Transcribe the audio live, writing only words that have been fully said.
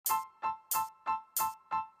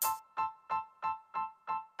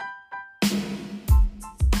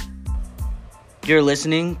You're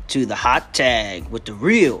listening to The Hot Tag with the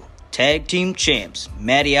real tag team champs,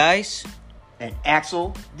 Matty Ice and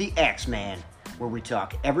Axel the Axeman, where we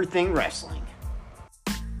talk everything wrestling.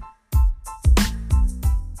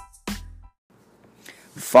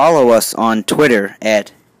 Follow us on Twitter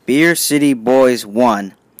at Beer City Boys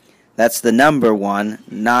 1. That's the number 1,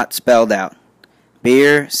 not spelled out.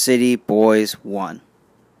 Beer City Boys 1.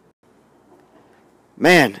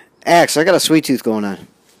 Man, Axe, I got a sweet tooth going on.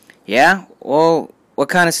 Yeah? Well, what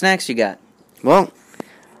kind of snacks you got? Well,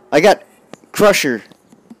 I got Crusher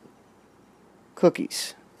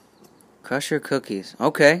cookies. Crusher cookies.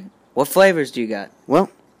 Okay. What flavors do you got? Well,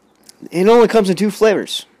 it only comes in 2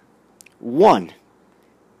 flavors. One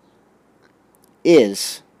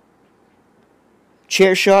is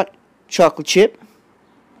Chair Shot chocolate chip,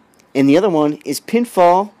 and the other one is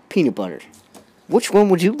Pinfall peanut butter. Which one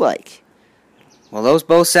would you like? Well, those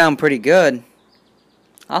both sound pretty good.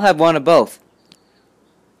 I'll have one of both.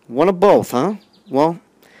 One of both, huh? Well,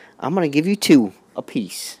 I'm going to give you 2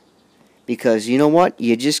 apiece. Because you know what?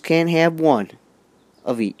 You just can't have one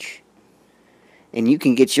of each. And you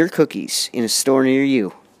can get your cookies in a store near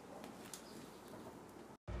you.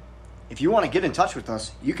 If you want to get in touch with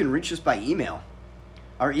us, you can reach us by email.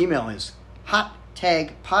 Our email is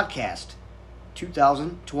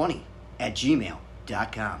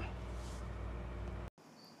hottagpodcast2020@gmail.com.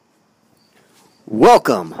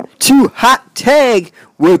 Welcome to Hot Tag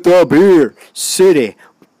with the Beer City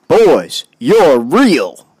Boys, your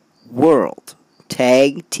real world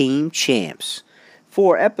tag team champs,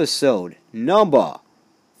 for episode number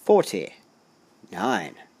 49.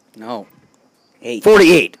 No. 8.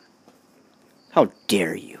 48. How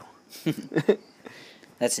dare you?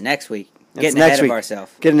 That's next week. That's Getting next ahead week. of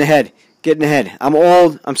ourselves. Getting ahead. I'm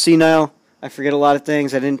old. I'm senile. I forget a lot of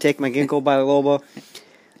things. I didn't take my Ginkgo biloba.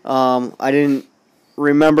 I didn't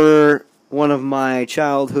remember one of my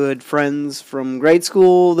childhood friends from grade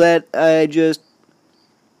school that I just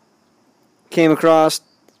came across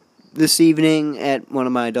this evening at one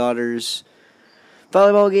of my daughter's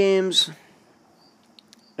volleyball games.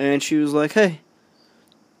 And she was like, "Hey,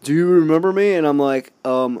 do you remember me?" And I'm like,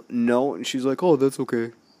 no. And she's like, "Oh, that's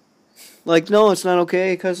okay." Like, no, it's not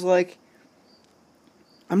okay, because, like,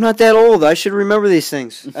 I'm not that old. I should remember these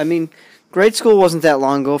things. I mean, grade school wasn't that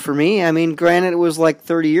long ago for me. I mean, granted, it was like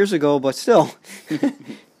 30 years ago, but still.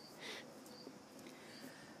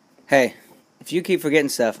 Hey, if you keep forgetting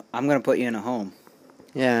stuff, I'm going to put you in a home.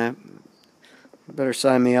 Yeah, better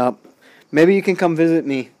sign me up. Maybe you can come visit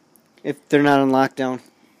me if they're not on lockdown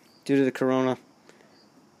due to the corona.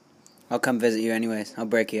 I'll come visit you anyways. I'll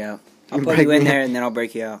break you out. I'll You put break you in me there out. and then I'll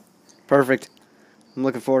break you out. Perfect. I'm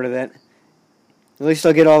looking forward to that. At least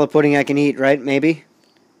I'll get all the pudding I can eat, right? Maybe?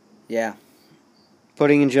 Yeah.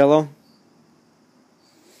 Pudding and Jell-O?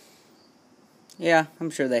 Yeah, I'm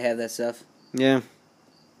sure they have that stuff. Yeah.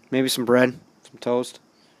 Maybe some bread, some toast.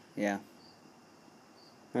 Yeah.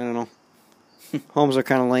 I don't know. Homes are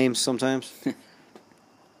kind of lame sometimes.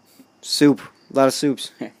 Soup. A lot of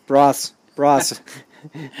soups. Broths. A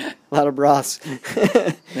lot of broths.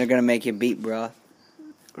 They're going to make you beet broth.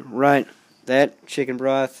 Right. That, chicken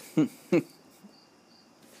broth.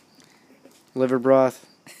 Liver broth.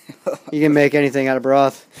 You can make anything out of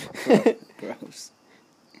broth. Gross.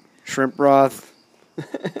 Shrimp broth.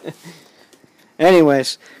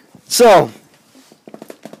 Anyways, so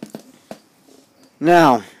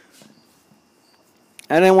now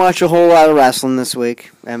I didn't watch a whole lot of wrestling this week.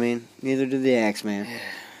 I mean, neither did the Axeman.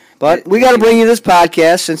 But we got to bring you this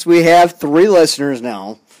podcast since we have 3 listeners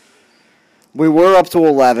now. We were up to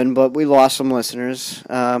 11, but we lost some listeners.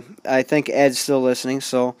 I think Ed's still listening,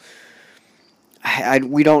 so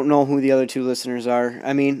we don't know who the other 2 listeners are.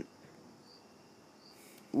 I mean,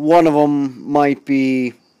 one of them might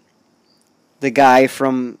be the guy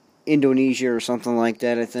from Indonesia or something like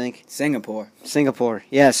that, I think. Singapore.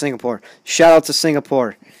 Yeah, Singapore. Shout out to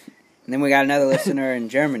Singapore. And then we got another listener in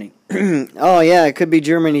Germany. Oh, yeah, it could be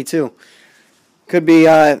Germany, too. Could be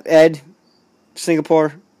Ed,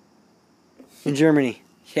 Singapore, and Germany.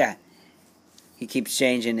 Yeah. He keeps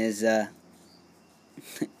changing his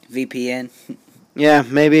VPN. Yeah,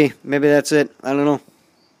 maybe. Maybe that's it. I don't know.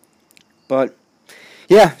 But,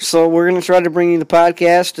 yeah, so we're going to try to bring you the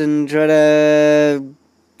podcast and try to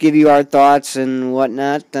give you our thoughts and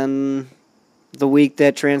whatnot on the week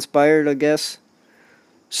that transpired, I guess.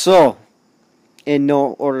 So, in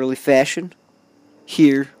no orderly fashion,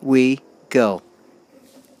 here we go.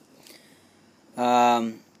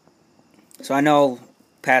 So I know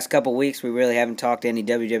past couple weeks we really haven't talked any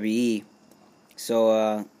WWE.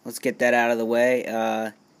 So let's get that out of the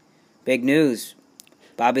way. Big news.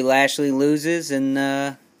 Bobby Lashley loses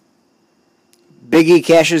and Big E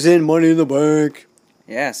cashes in Money in the Bank.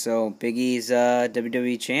 Yeah, so Big E's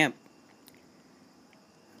WWE champ.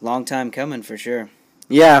 Long time coming for sure.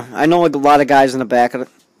 Yeah, I know a lot of guys in the back. A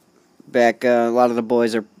lot of the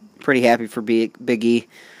boys are pretty happy for Big E.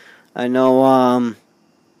 I know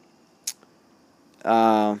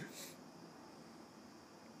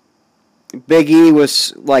Big E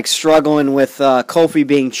was like struggling with Kofi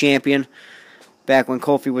being champion. Back when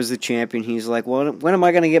Kofi was the champion, he's like, well, when am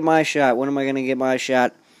I going to get my shot? When am I going to get my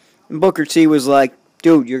shot? And Booker T was like,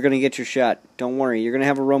 dude, you're going to get your shot. Don't worry. You're going to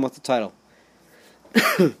have a run with the title.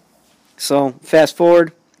 So, fast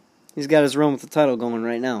forward, he's got his run with the title going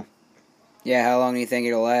right now. Yeah, how long do you think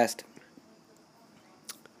it'll last?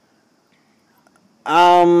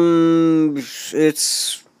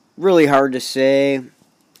 It's really hard to say.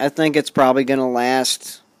 I think it's probably going to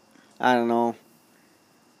last, I don't know,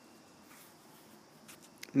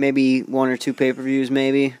 maybe 1 or 2 pay-per-views,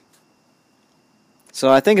 maybe. So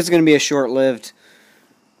I think it's going to be a short-lived.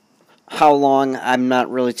 How long, I'm not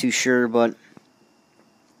really too sure, but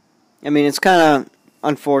I mean, it's kind of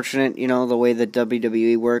unfortunate, you know, the way that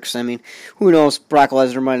WWE works. I mean, who knows, Brock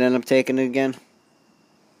Lesnar might end up taking it again.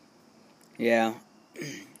 Yeah.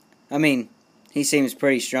 I mean, he seems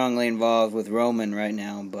pretty strongly involved with Roman right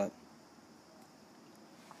now, but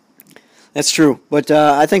That's true. But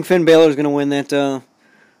I think Finn Balor's going to win that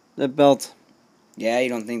belt. yeah, you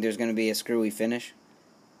don't think there's going to be a screwy finish?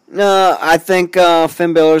 No, I think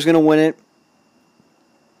Finn Balor's going to win it.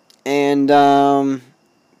 And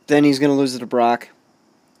then he's going to lose it to Brock.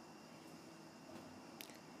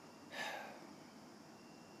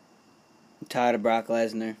 I'm tired of Brock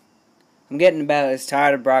Lesnar. I'm getting about as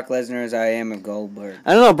tired of Brock Lesnar as I am of Goldberg.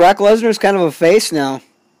 I don't know. Brock Lesnar's kind of a face now.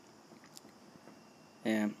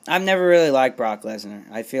 Yeah, I've never really liked Brock Lesnar.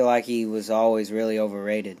 I feel like he was always really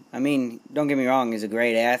overrated. I mean, don't get me wrong, he's a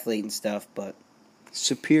great athlete and stuff, but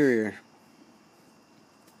Superior.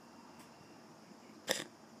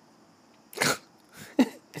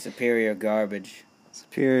 superior garbage.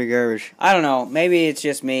 Superior garbage. I don't know. Maybe it's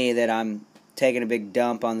just me that I'm taking a big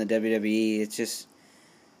dump on the WWE. It's just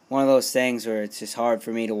one of those things where it's just hard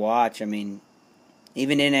for me to watch. I mean,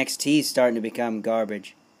 even NXT is starting to become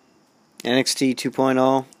garbage. NXT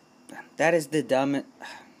 2.0. That is the dumbest.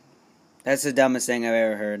 That's the dumbest thing I've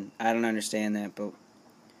ever heard. I don't understand that, but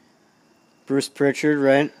Bruce Pritchard,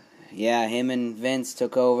 right? yeah, him and Vince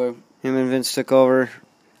took over. Him and Vince took over.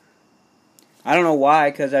 I don't know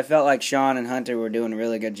why, because I felt like Shawn and Hunter were doing a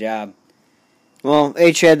really good job. Well,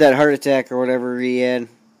 H had that heart attack or whatever he had.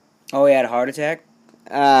 Oh, he had a heart attack?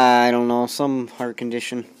 I don't know. Some heart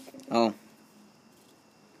condition. Oh.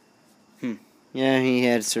 Yeah, he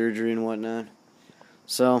had surgery and whatnot.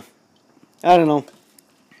 So, I don't know.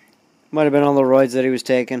 Might have been all the roids that he was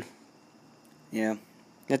taking. Yeah.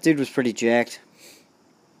 That dude was pretty jacked.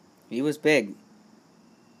 He was big.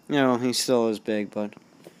 You know, he still is big, but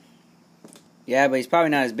Yeah, but he's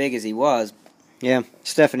probably not as big as he was. yeah,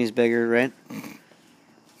 Stephanie's bigger, right?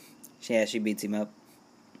 Yeah, she beats him up.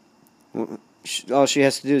 All she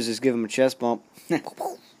has to do is just give him a chest bump.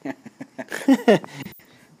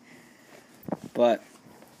 But,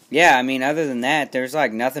 yeah, I mean, other than that, there's,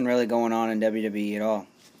 like, nothing really going on in WWE at all.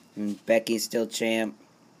 I mean, Becky's still champ.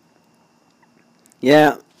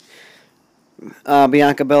 Yeah.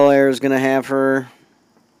 Bianca Belair is going to have her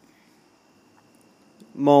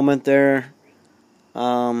moment there.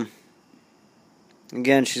 Again,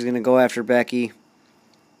 she's going to go after Becky.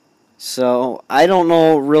 So, I don't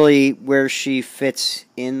know really where she fits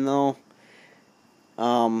in, though.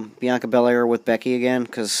 Bianca Belair with Becky again,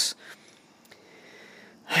 because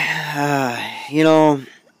you know,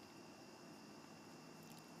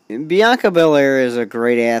 Bianca Belair is a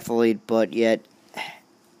great athlete, but yet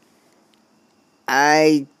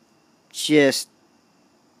I just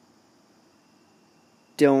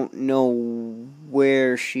don't know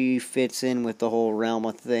where she fits in with the whole realm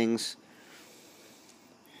of things.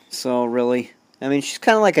 So, really, I mean, she's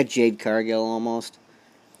kind of like a Jade Cargill almost.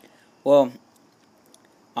 Well,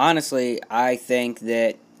 honestly, I think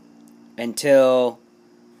that until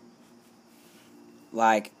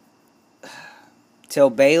till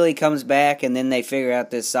Bayley comes back and then they figure out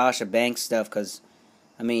this Sasha Banks stuff, because,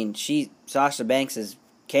 I mean, Sasha Banks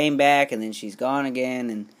came back and then she's gone again,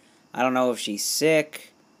 and I don't know if she's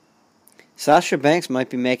sick. Sasha Banks might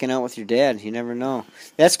be making out with your dad. You never know.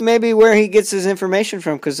 That's maybe where he gets his information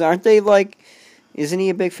from, because aren't they isn't he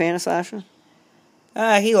a big fan of Sasha?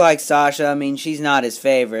 He likes Sasha. I mean, she's not his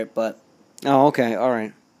favorite, but Oh, okay, all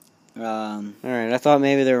right. All right, I thought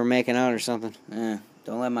maybe they were making out or something.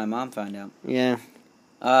 don't let my mom find out. Yeah.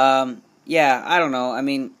 Yeah, I don't know. I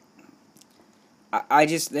mean, I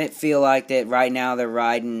just feel like that right now they're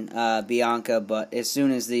riding Bianca, but as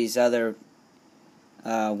soon as these other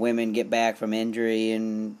women get back from injury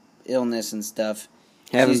and illness and stuff,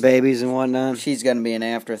 Having babies and whatnot. she's going to be an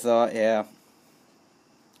afterthought, yeah.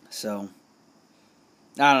 So,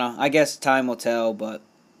 I don't know. I guess time will tell, but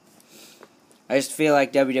I just feel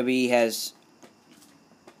like WWE has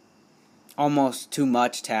almost too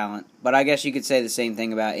much talent. But I guess you could say the same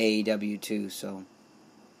thing about AEW too, so.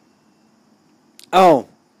 Oh,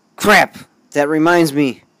 crap. That reminds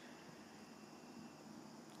me.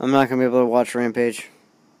 I'm not going to be able to watch Rampage.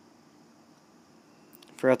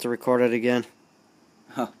 Forgot to record it again.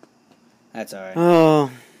 That's alright. Oh,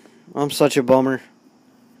 I'm such a bummer.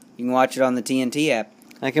 You can watch it on the TNT app.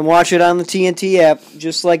 I can watch it on the TNT app,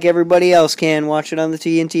 just like everybody else can watch it on the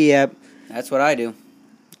TNT app. That's what I do.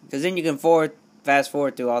 Because then you can fast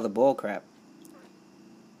forward through all the bull crap.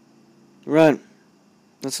 Right.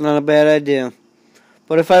 That's not a bad idea.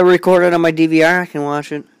 But if I record it on my DVR, I can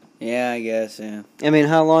watch it. Yeah, I guess, yeah. I mean,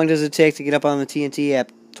 how long does it take to get up on the TNT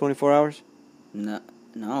app? 24 hours? No,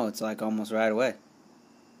 it's like almost right away.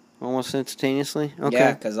 Almost instantaneously? Okay.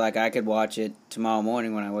 Yeah, because like I could watch it tomorrow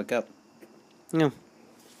morning when I wake up. Yeah.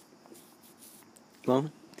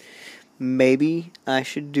 Well, maybe I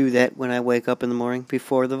should do that when I wake up in the morning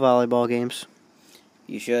before the volleyball games.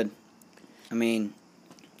 You should. I mean,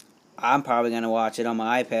 I'm probably going to watch it on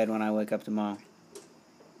my iPad when I wake up tomorrow.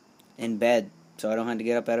 In bed, so I don't have to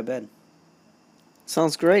get up out of bed.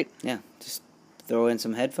 Sounds great. Yeah, just throw in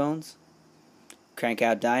some headphones, crank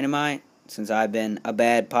out Dynamite, since I've been a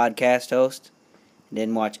bad podcast host.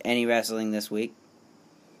 Didn't watch any wrestling this week.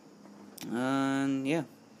 Yeah.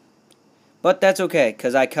 But that's okay,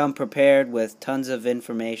 because I come prepared with tons of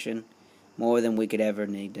information, more than we could ever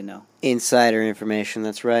need to know. Insider information,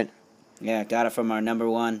 that's right. Yeah, got it from our number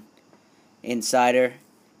one insider,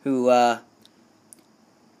 who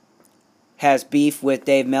has beef with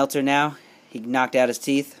Dave Meltzer now. He knocked out his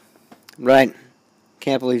teeth. Right.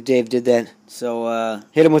 Can't believe Dave did that. So,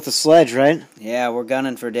 hit him with the sledge, right? Yeah, we're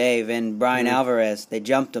gunning for Dave and Brian Alvarez. They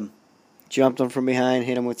jumped him. Jumped him from behind,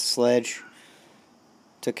 hit him with the sledge.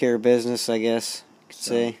 Took care of business, I guess you could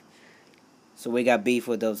say. So we got beef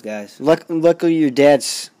with those guys. Luckily your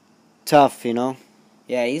dad's tough, you know?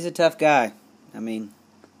 Yeah, he's a tough guy. I mean...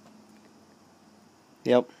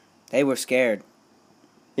 Yep. They were scared.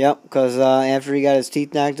 Yep, because after he got his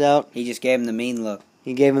teeth knocked out... He just gave him the mean look.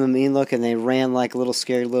 He gave him the mean look, and they ran like little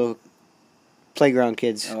scared little playground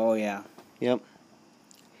kids. Oh, yeah. Yep.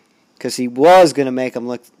 Because he was going to make them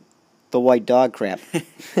look the white dog crap.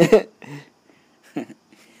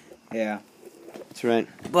 Yeah. That's right.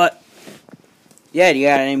 But, yeah, do you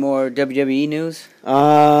got any more WWE news?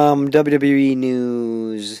 WWE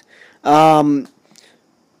news.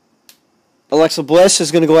 Alexa Bliss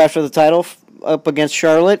is going to go after the title up against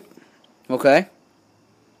Charlotte. Okay.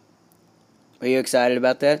 Are you excited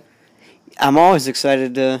about that? I'm always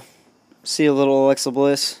excited to see a little Alexa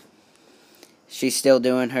Bliss. She's still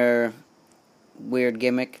doing her weird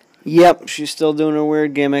gimmick? Yep, she's still doing her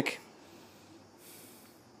weird gimmick.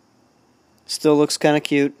 Still looks kind of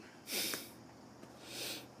cute.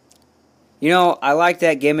 You know, I liked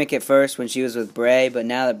that gimmick at first when she was with Bray, but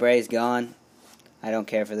now that Bray's gone, I don't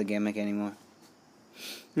care for the gimmick anymore.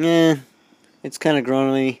 Yeah, it's kind of grown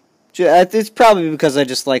on me. It's probably because I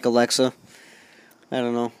just like Alexa. I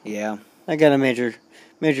don't know. Yeah. I got a major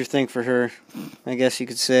thing for her, I guess you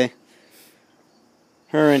could say.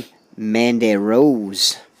 Her and Mandy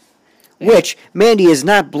Rose. Which, Mandy is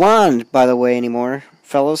not blonde, by the way, anymore,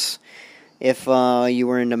 fellas. If you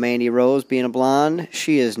were into Mandy Rose being a blonde,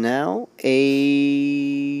 she is now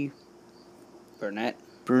a...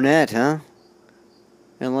 Brunette, huh?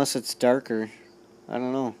 Unless it's darker. I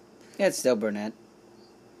don't know. Yeah, it's still brunette.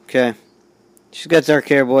 Okay. She's got dark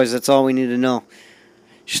hair, boys. That's all we need to know.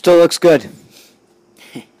 She still looks good.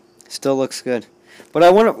 Still looks good. But I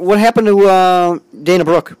wonder, what happened to Dana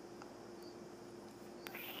Brooke?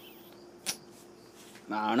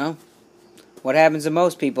 I don't know. What happens to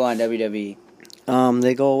most people on WWE?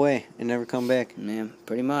 They go away and never come back. Yeah,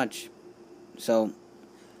 pretty much. So,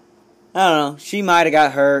 I don't know. She might have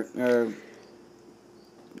got hurt or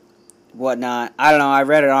whatnot. I don't know. I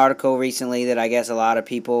read an article recently that I guess a lot of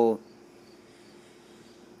people...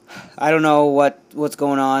 I don't know what's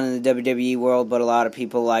going on in the WWE world, but a lot of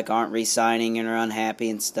people aren't re-signing and are unhappy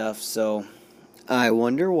and stuff, so... I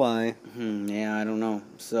wonder why. Yeah, I don't know.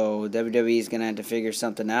 So WWE is going to have to figure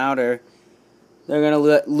something out, or they're going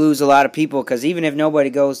to lose a lot of people, because even if nobody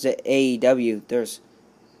goes to AEW, there's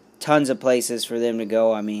tons of places for them to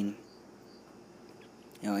go. I mean,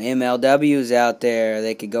 MLW's out there.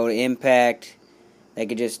 They could go to Impact. They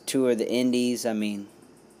could just tour the indies. I mean,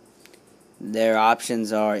 their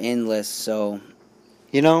options are endless. So,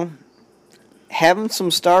 You know, having some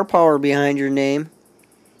star power behind your name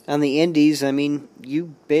on the indies, I mean,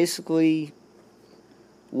 you basically,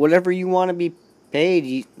 whatever you want to be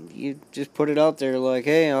paid, you just put it out there like,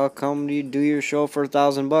 hey, I'll come to you do your show for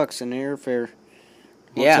 $1,000 in airfare,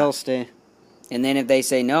 hotel stay. And then if they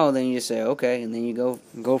say no, then you just say okay, and then you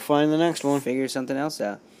Go find the next one. figure something else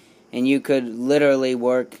out. And you could literally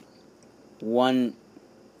work one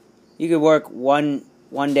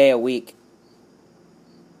day a week.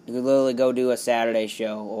 You could literally go do a Saturday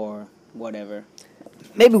show or whatever.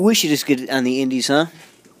 Maybe we should just get on the indies, huh?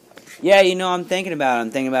 Yeah, I'm thinking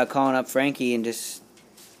about calling up Frankie and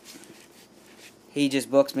he just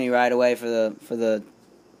books me right away for the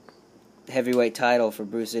heavyweight title for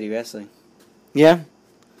Brew City Wrestling. Yeah?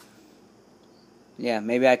 Yeah,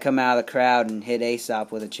 maybe I come out of the crowd and hit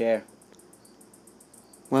Aesop with a chair.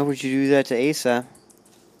 Why would you do that to Aesop?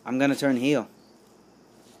 I'm gonna turn heel.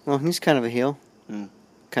 Well, he's kind of a heel. Hmm.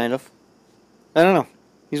 Kind of. I don't know.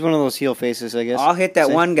 He's one of those heel faces, I guess. I'll hit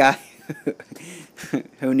that one guy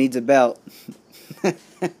who needs a belt.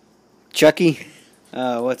 Chucky.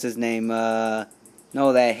 What's his name? No,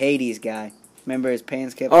 that Hades guy. Remember his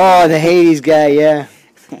pants kept... Oh, the Hades guy, yeah.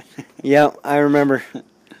 Yeah, I remember.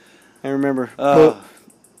 Oh.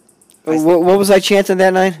 What was I chanting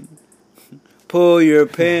that night? Pull your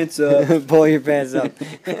pants up. Pull your pants up.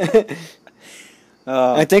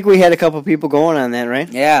 Oh. I think we had a couple people going on that, right?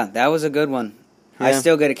 Yeah, that was a good one. Yeah. I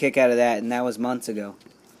still get a kick out of that, and that was months ago.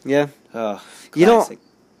 Yeah. Oh, classic. You know,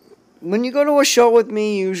 when you go to a show with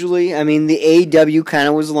me, usually, I mean, the AEW kind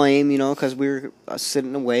of was lame, because we were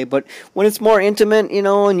sitting away. But when it's more intimate,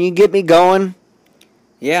 and you get me going,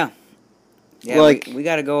 Yeah, like, we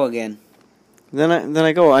got to go again. then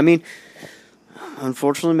I go. I mean,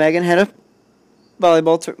 unfortunately, Megan had a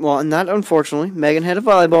volleyball well, not unfortunately, Megan had a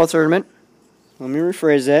volleyball tournament. Let me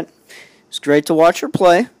rephrase that. It's great to watch her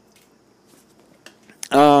play.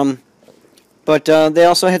 But they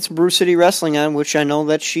also had some Brew City Wrestling on, which I know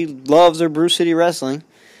that she loves her Brew City Wrestling.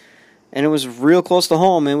 And it was real close to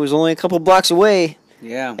home. It was only a couple blocks away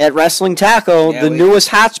Yeah. at Wrestling Taco, Yeah, the newest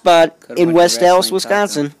hotspot could've in went to West Dallas, Wrestling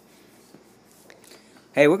Wisconsin.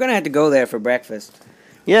 Hey, we're gonna have to go there for breakfast.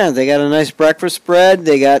 Yeah, they got a nice breakfast spread.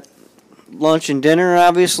 They got lunch and dinner,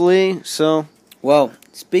 obviously. So, Well,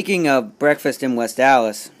 speaking of breakfast in West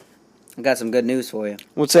Dallas, I got some good news for you.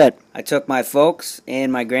 what's that? I took my folks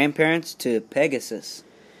and my grandparents to Pegasus.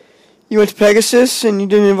 You went to Pegasus and you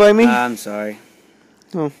didn't invite me? I'm sorry.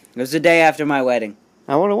 Oh. It was the day after my wedding.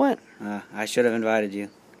 I would have went. I should have invited you.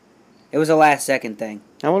 It was a last-second thing.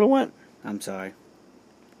 I would have went. I'm sorry.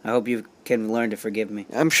 I hope you can learn to forgive me.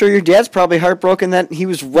 I'm sure your dad's probably heartbroken that he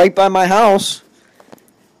was right by my house.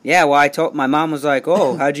 Yeah, well, my mom was like,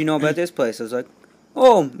 oh, how'd you know about this place? I was like,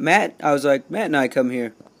 oh, Matt. I was like, Matt and I come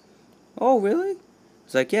here. Oh, really? I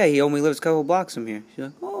was like, yeah, he only lives a couple blocks from here. She's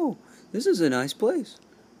like, oh, this is a nice place.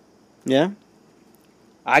 Yeah?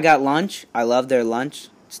 I got lunch. I love their lunch.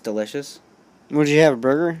 It's delicious. What did you have, a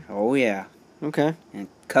burger? Oh, yeah. Okay. And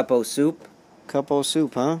cup of soup. Cup of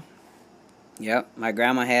soup, huh? Yep. My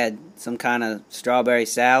grandma had some kind of strawberry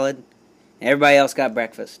salad. Everybody else got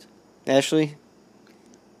breakfast. Ashley?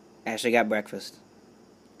 Ashley got breakfast.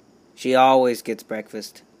 She always gets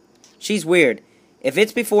breakfast. She's weird. If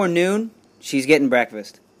it's before noon, she's getting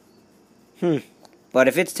breakfast. But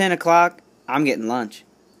if it's 10 o'clock, I'm getting lunch.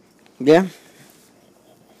 Yeah?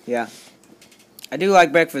 Yeah. I do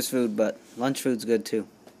like breakfast food, but lunch food's good too.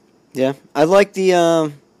 Yeah. I like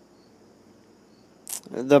the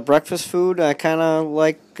breakfast food. I kind of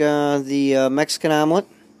like the Mexican omelet.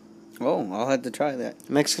 Oh, I'll have to try that.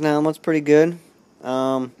 Mexican omelet's pretty good.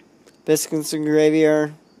 Biscuits and gravy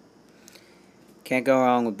are Can't go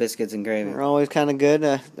wrong with biscuits and gravy. always kind of good.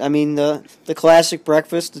 I mean, the classic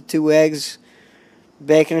breakfast, the 2 eggs,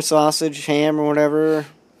 bacon or sausage, ham or whatever,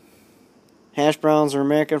 hash browns or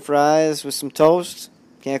American fries with some toast.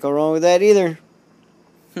 Can't go wrong with that either.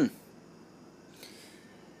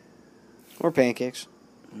 Or pancakes.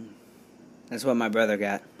 That's what my brother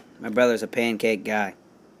got. My brother's a pancake guy.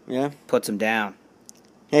 Yeah? Puts them down.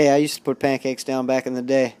 Hey, I used to put pancakes down back in the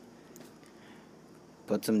day.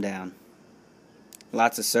 Puts them down.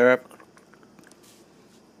 Lots of syrup.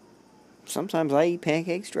 Sometimes I eat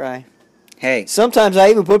pancakes dry. Hey. Sometimes I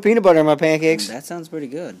even put peanut butter on my pancakes. That sounds pretty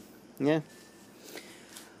good. Yeah.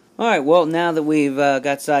 Alright, well, now that we've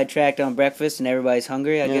got sidetracked on breakfast and everybody's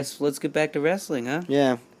hungry, I Yeah. guess let's get back to wrestling, huh?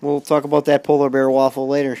 Yeah. We'll talk about that polar bear waffle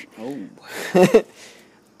later. Oh.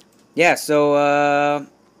 Yeah, so,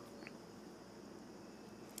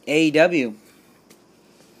 AEW.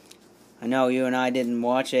 I know you and I didn't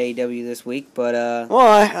watch AEW this week, but Well,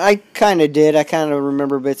 I kind of did. I kind of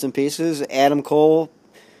remember bits and pieces. Adam Cole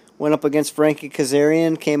went up against Frankie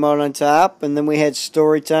Kazarian, came out on top, and then we had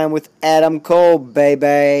story time with Adam Cole,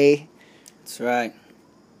 baby. that's right.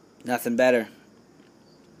 Nothing better.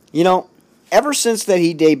 You know, ever since that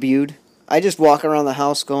he debuted, I just walk around the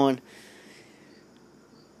house going,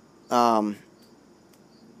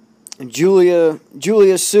 Julia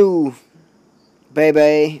Sue,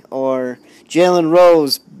 baby, or Jalen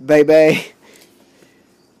Rose, baby.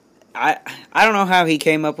 I don't know how he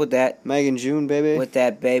came up with that Megan June, baby. with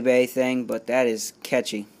that baby thing, but that is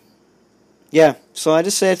catchy. Yeah, so I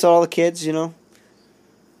just say it to all the kids, you know,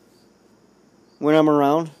 when I'm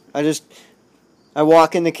around. I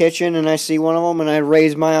walk in the kitchen and I see one of them and I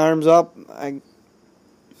raise my arms up. I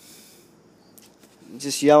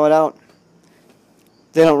just yell it out.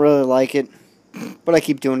 They don't really like it, but I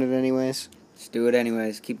keep doing it anyways. Just do it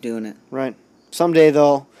anyways. Keep doing it. Right. Someday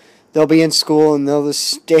they'll be in school and they'll just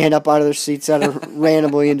stand up out of their seats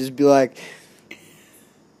randomly and just be like,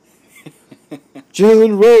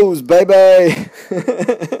 Jalen Rose, baby.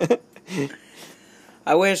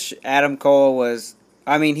 I wish Adam Cole was...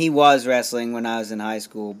 I mean, he was wrestling when I was in high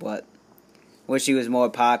school, but wish he was more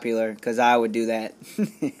popular, because I would do that.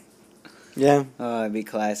 Yeah. Oh, it'd be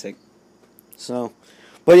classic. So,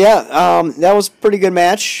 but yeah, that was a pretty good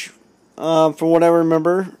match, from what I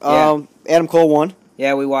remember. Yeah. Adam Cole won.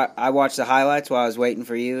 Yeah, I watched the highlights while I was waiting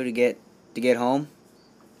for you to get home.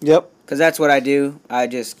 Yep. Because that's what I do. I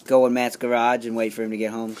just go in Matt's garage and wait for him to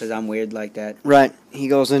get home, because I'm weird like that. Right. He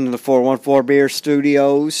goes into the 414 Beer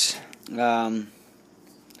Studios.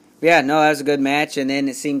 Yeah, no, that was a good match. And then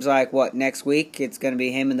it seems like, next week it's going to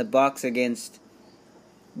be him and the Bucks against,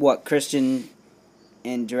 Christian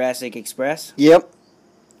and Jurassic Express? Yep.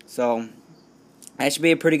 So, that should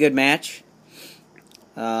be a pretty good match.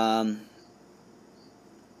 I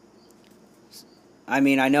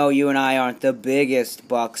mean, I know you and I aren't the biggest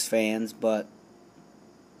Bucks fans, but...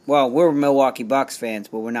 Well, we're Milwaukee Bucks fans,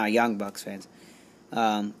 but we're not Young Bucks fans.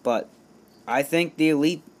 But I think the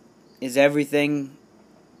Elite is everything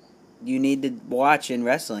you need to watch in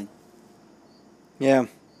wrestling. Yeah.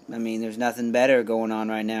 I mean, there's nothing better going on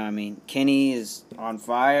right now. I mean, Kenny is on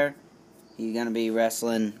fire. He's going to be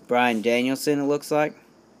wrestling Bryan Danielson, it looks like.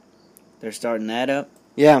 They're starting that up.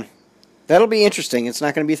 Yeah. That'll be interesting. It's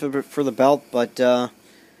not going to be for the belt, but,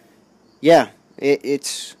 yeah,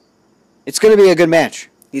 it's going to be a good match.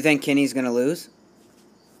 You think Kenny's going to lose?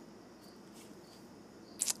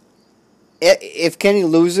 If Kenny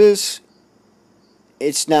loses,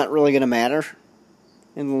 it's not really going to matter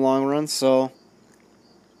in the long run. So,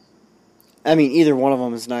 I mean, either one of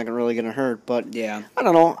them is not really going to hurt. But yeah, I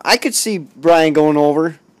don't know. I could see Bryan going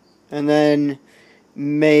over and then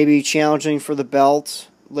maybe challenging for the belt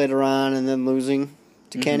later on and then losing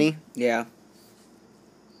to Kenny. Yeah.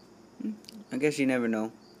 I guess you never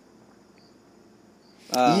know.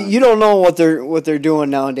 You don't know what they're doing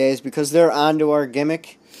nowadays because they're onto our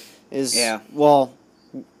gimmick. Well,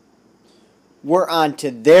 we're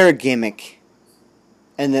onto their gimmick,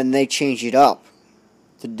 and then they change it up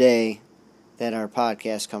the day that our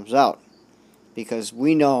podcast comes out because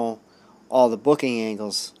we know all the booking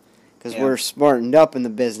angles because we're smartened up in the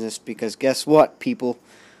business because guess what, people?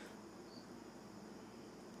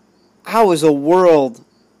 I was a world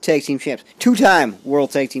tag team champ. 2-time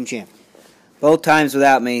world tag team champ. Both times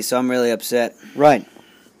without me, so I'm really upset. Right.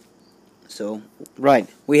 So, right.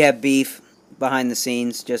 We have beef behind the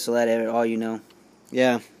scenes, just to let all you know.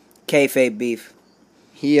 Yeah. Kayfabe beef.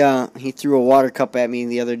 He threw a water cup at me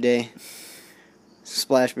the other day.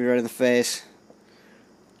 Splashed me right in the face.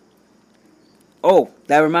 Oh,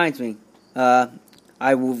 that reminds me. I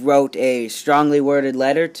wrote a strongly worded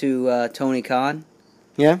letter to Tony Khan.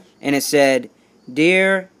 Yeah? And it said,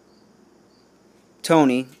 Dear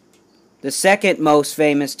Tony, the second most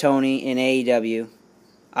famous Tony in AEW,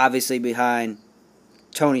 obviously behind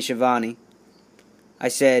Tony Schiavone, I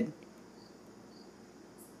said,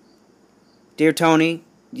 Dear Tony,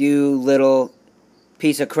 you little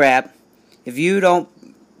piece of crap, if you don't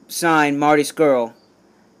sign Marty Scurll,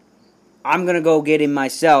 I'm going to go get him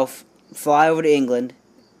myself, fly over to England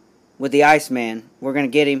with the Iceman. We're going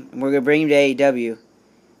to get him, and we're going to bring him to AEW,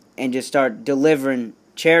 and just start delivering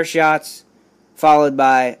chair shots, followed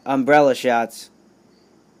by umbrella shots,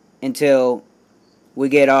 until we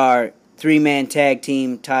get our 3-man tag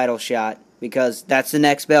team title shot, because that's the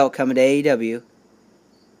next belt coming to AEW.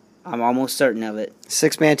 I'm almost certain of it.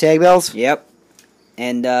 6-man tag belts? Yep.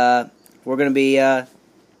 And we're going to be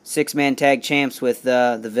 6-man tag champs with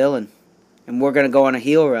the Villain. And we're going to go on a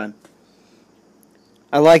heel run.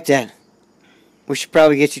 I like that. We should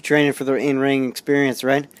probably get you training for the in-ring experience,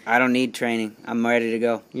 right? I don't need training. I'm ready to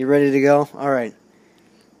go. You ready to go? All right.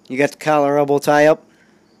 You got the collar elbow tie up?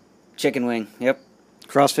 Chicken wing. Yep.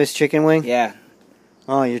 Crossface chicken wing? Yeah.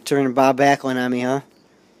 Oh, you're turning Bob Backlund on me, huh?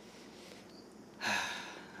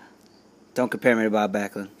 Don't compare me to Bob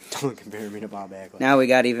Backlund. Don't compare me to Bob Backlund. Now we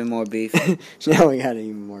got even more beef. Now we got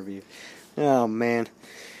even more beef. Oh, man.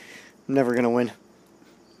 I'm never going to win.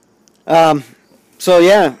 So,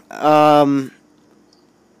 yeah.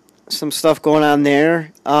 Some stuff going on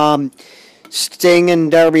there. Sting and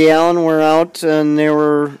Darby Allin were out, and they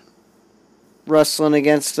were wrestling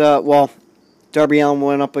against, Darby Allin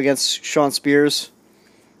went up against Shawn Spears.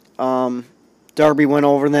 Darby went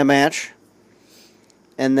over in that match.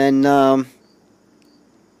 And then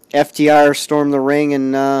FTR stormed the ring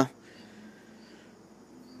and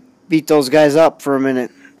beat those guys up for a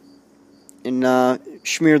minute. And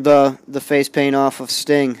smeared the face paint off of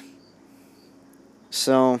Sting.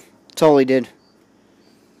 So, totally did.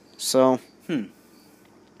 So.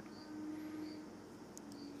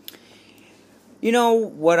 You know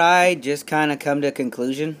what I just kind of come to a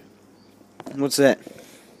conclusion? What's that?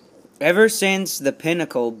 Ever since the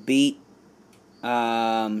Pinnacle beat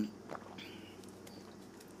the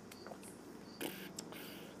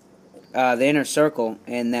Inner Circle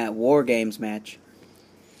in that War Games match,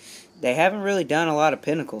 they haven't really done a lot of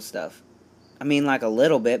Pinnacle stuff. I mean, like a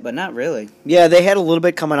little bit, but not really. Yeah, they had a little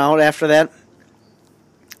bit coming out after that.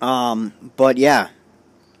 But yeah,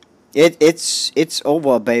 it's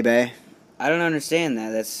over, baby. I don't understand that.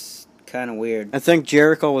 That's kind of weird. I think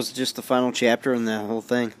Jericho was just the final chapter in that whole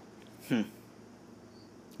thing. I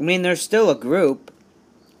mean, they're still a group.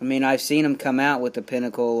 I mean, I've seen them come out with the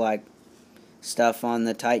Pinnacle, like, stuff on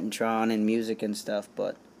the Titantron and music and stuff,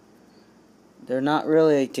 but they're not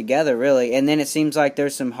really together, really. And then it seems like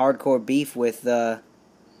there's some hardcore beef with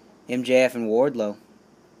MJF and Wardlow.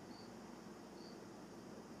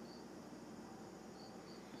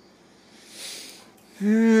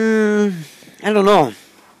 I don't know.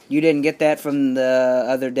 You didn't get that from the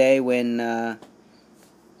other day when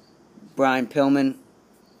Brian Pillman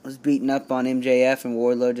was beating up on MJF and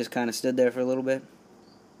Wardlow just kind of stood there for a little bit?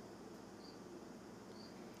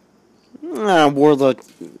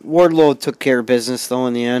 Wardlow took care of business, though,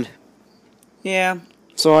 in the end. Yeah.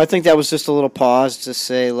 So I think that was just a little pause to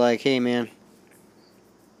say, like, hey, man.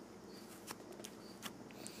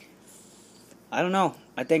 I don't know.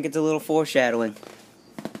 I think it's a little foreshadowing.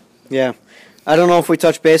 Yeah. I don't know if we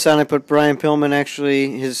touched base on it, but Brian Pillman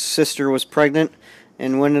actually, his sister was pregnant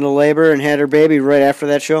and went into labor and had her baby right after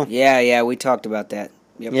that show. Yeah, we talked about that.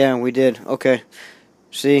 Yep. Yeah, we did. Okay.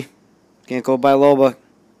 See? Can't go buy Loba.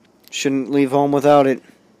 Shouldn't leave home without it.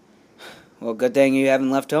 Well, good thing you haven't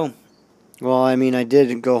left home. Well, I mean, I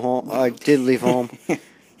did go home. I did leave home.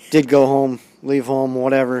 Did go home, leave home,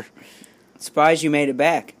 whatever. Surprised you made it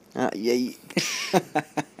back.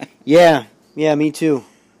 Yeah, me too.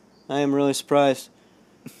 I am really surprised.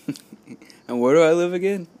 And where do I live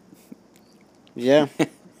again? Yeah.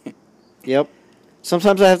 Yep.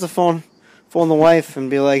 Sometimes I have to phone the wife and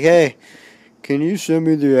be like, hey, can you send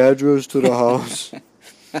me the address to the house?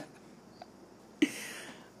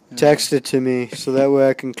 Text it to me so that way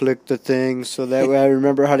I can click the thing, so that way I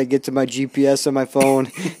remember how to get to my GPS on my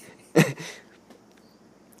phone.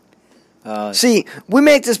 See, we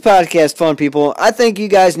make this podcast fun, people. I think you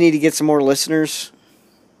guys need to get some more listeners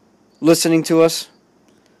listening to us.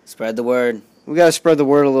 Spread the word. We got to spread the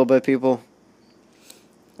word a little bit, people.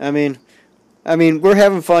 I mean, we're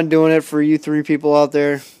having fun doing it for you three people out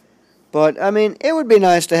there. But, I mean, it would be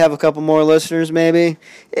nice to have a couple more listeners, maybe.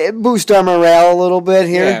 It boost our morale a little bit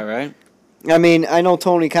here. Yeah, right. I mean, I know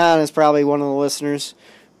Tony Khan is probably one of the listeners,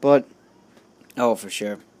 but... Oh, for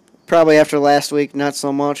sure. Probably after last week, not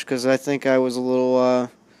so much, because I think I was a little, I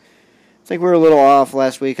think we were a little off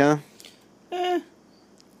last week, huh?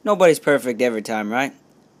 Nobody's perfect every time, right?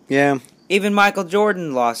 Yeah. Even Michael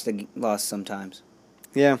Jordan lost sometimes.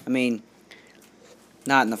 Yeah. I mean,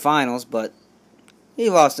 not in the finals, but he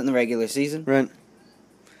lost in the regular season. Right.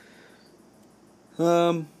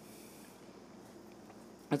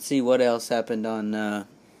 Let's see what else happened on, I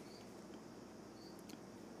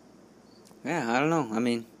don't know. I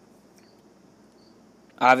mean,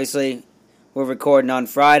 obviously, we're recording on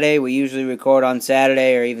Friday. We usually record on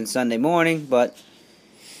Saturday or even Sunday morning, but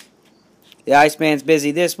the Iceman's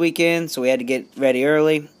busy this weekend, so we had to get ready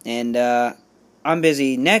early. And I'm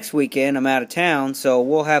busy next weekend. I'm out of town, so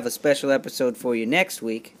we'll have a special episode for you next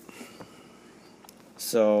week.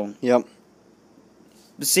 So, yep.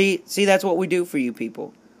 See, that's what we do for you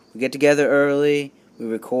people. We get together early. We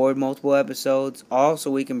record multiple episodes, all so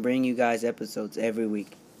we can bring you guys episodes every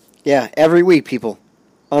week. Yeah, every week, people.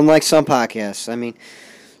 Unlike some podcasts. I mean,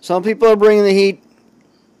 some people are bringing the heat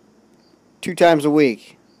 2 times a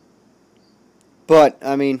week. But,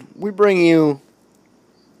 I mean, we bring you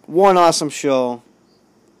one awesome show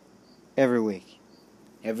every week.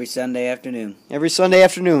 Every Sunday afternoon. Every Sunday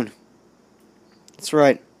afternoon. That's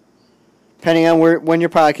right. Depending on when your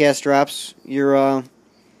podcast drops, you're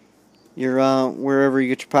wherever you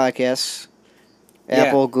get your podcasts.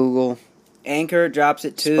 Apple, Google, Anchor drops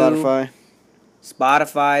it too.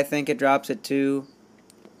 Spotify, I think it drops it too.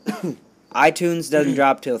 iTunes doesn't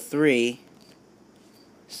drop till 3.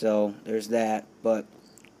 So, there's that. But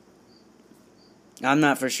I'm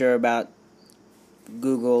not for sure about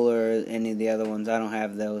Google or any of the other ones. I don't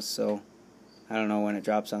have those, so I don't know when it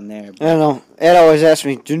drops on there. I don't know. Ed always asks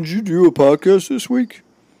me, didn't you do a podcast this week?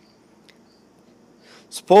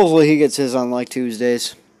 Supposedly he gets his on like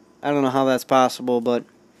Tuesdays. I don't know how that's possible, but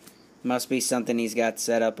Must be something he's got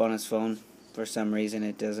set up on his phone. For some reason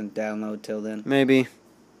it doesn't download till then. maybe.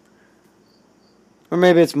 Or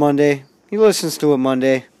maybe it's Monday. He listens to it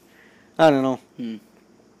Monday. I don't know.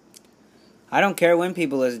 I don't care when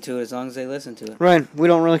people listen to it as long as they listen to it. Right, we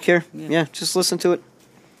don't really care. Yeah. Yeah, just listen to it.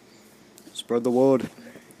 Spread the word.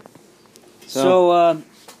 So,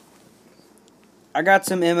 I got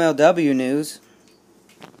some MLW news.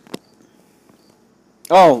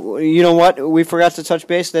 Oh, you know what? We forgot to touch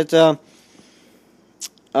base that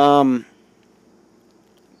CM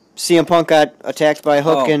Punk got attacked by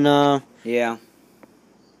Hook Yeah.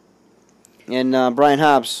 and Brian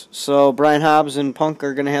Hobbs. So Brian Hobbs and Punk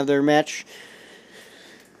are going to have their match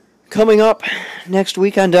coming up next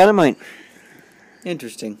week on Dynamite.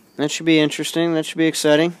 Interesting. That should be interesting. That should be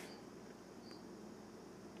exciting.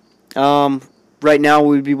 Right now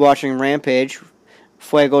we'd be watching Rampage.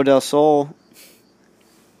 Fuego del Sol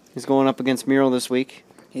is going up against Miro this week.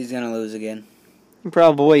 He's going to lose again.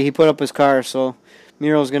 Probably. He put up his car, so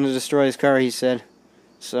Miro's going to destroy his car, he said.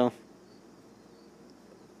 So.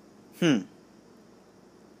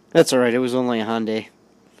 That's alright. It was only a Hyundai.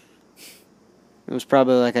 It was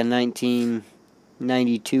probably like a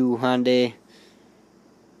 1992 Hyundai.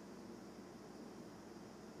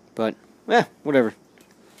 But, whatever.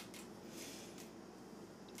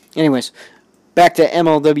 Anyways, back to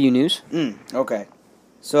MLW news. Okay.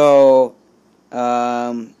 So,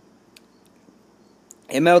 MLW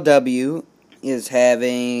is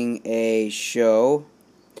having a show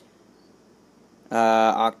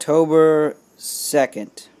October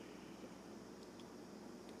 2nd.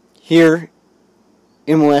 Here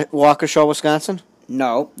in Waukesha, Wisconsin?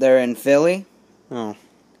 No, they're in Philly. Oh.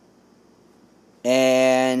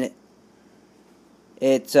 And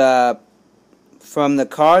it's from the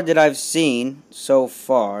card that I've seen so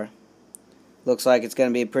far, looks like it's going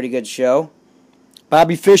to be a pretty good show.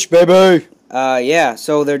 Bobby Fish, baby! Yeah,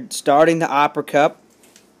 so they're starting the Opera Cup.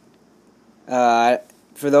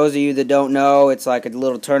 For those of you that don't know, it's like a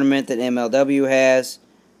little tournament that MLW has.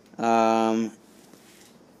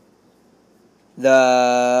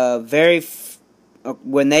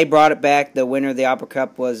 When they brought it back, the winner of the Opera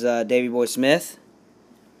Cup was Davey Boy Smith.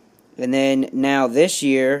 And then now this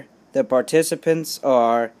year, the participants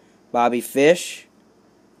are Bobby Fish,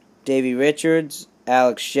 Davey Richards,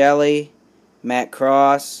 Alex Shelley, Matt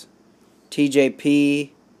Cross,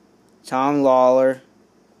 TJP, Tom Lawler,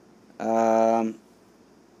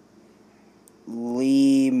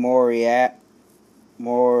 Lee Moriarty,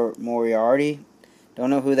 don't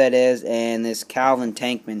know who that is, and this Calvin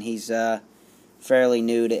Tankman. He's fairly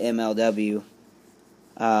new to MLW.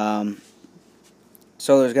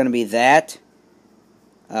 So there's going to be that.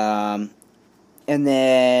 And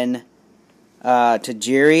then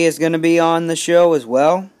Tajiri is going to be on the show as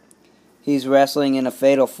well. He's wrestling in a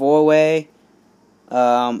Fatal 4-Way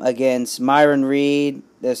against Myron Reed,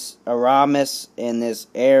 this Aramis, and this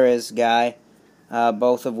Ares guy,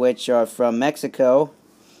 both of which are from Mexico.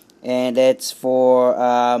 And it's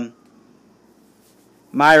for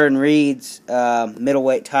Myron Reed's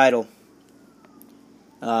middleweight title.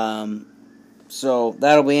 So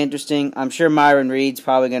that'll be interesting. I'm sure Myron Reed's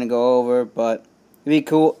probably going to go over, but it'll be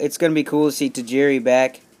cool. It's going to be cool to see Tajiri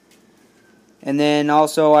back. And then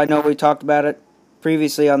also, I know we talked about it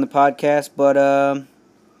previously on the podcast, but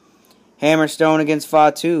Hammerstone against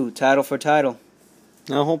Fatu, title for title.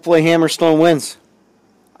 Now, hopefully Hammerstone wins.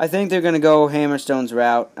 I think they're going to go Hammerstone's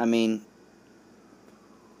route. I mean,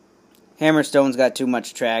 Hammerstone's got too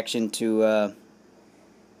much traction to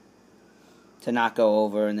not go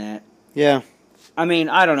over in that. Yeah. I mean,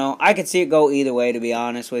 I don't know. I could see it go either way, to be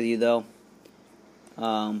honest with you, though.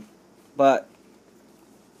 But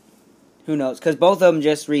who knows? Because both of them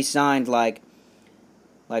just re-signed like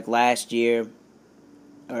last year.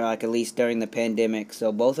 or like at least during the pandemic.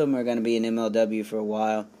 So both of them are going to be in MLW for a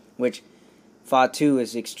while, which Fatu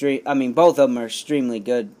is extreme. I mean, both of them are extremely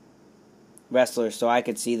good wrestlers, so I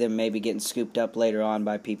could see them maybe getting scooped up later on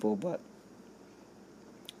by people.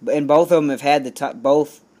 And both of them have had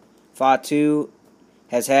both Fatu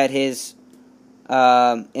has had his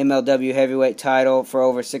MLW heavyweight title for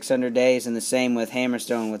over 600 days, and the same with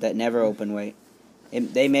Hammerstone with that never open weight.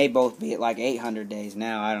 They may both be at like 800 days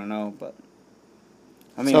now. I don't know, but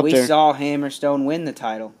I mean, we saw Hammerstone win the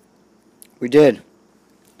title. We did.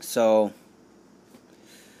 So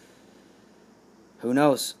who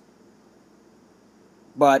knows?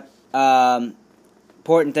 But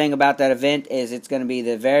important thing about that event is it's going to be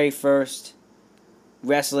the very first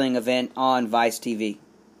wrestling event on Vice TV,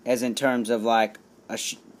 as in terms of like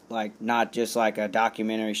not just like a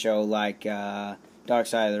documentary show like Dark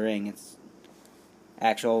Side of the Ring. It's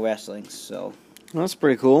actual wrestling. So that's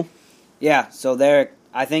pretty cool. Yeah. So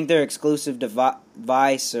I think they're exclusive to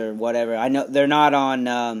Vice or whatever. I know they're not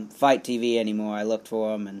on Fight TV anymore. I looked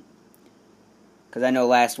for them, and because I know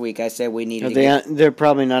last week I said we needed. They're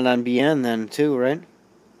probably not on BN then too, right?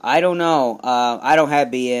 I don't know. I don't have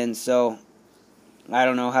BN, so I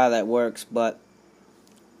don't know how that works. But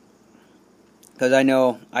because I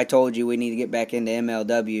know I told you we need to get back into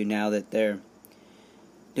MLW now that they're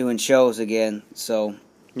doing shows again. So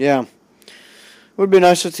yeah. It would be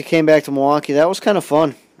nice if they came back to Milwaukee. That was kind of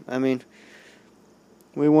fun. I mean,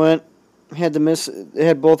 we went, had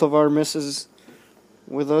both of our misses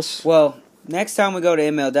with us. Well, next time we go to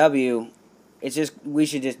MLW, we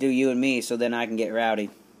should just do you and me, so then I can get rowdy.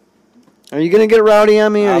 Are you gonna get rowdy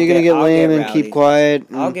on me, or are you gonna get lame and keep quiet?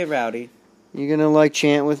 I'll get rowdy. You gonna like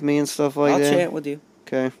chant with me and stuff like that? I'll chant with you.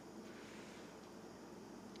 Okay.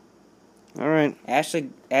 All right. Ashley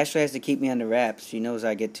has to keep me under wraps. She knows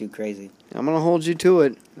I get too crazy. I'm going to hold you to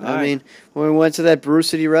it. I mean, when we went to that Brew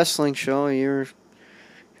City Wrestling show, you were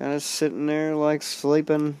kind of sitting there, like,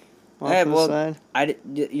 sleeping off to the side.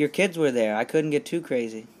 Your kids were there. I couldn't get too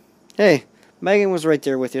crazy. Hey, Megan was right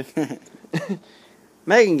there with you.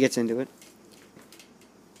 Megan gets into it.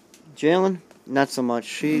 Jalen, not so much.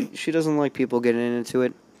 She doesn't like people getting into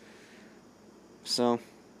it. So.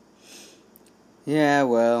 Yeah,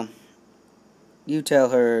 well, you tell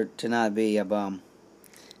her to not be a bum.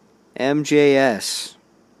 MJS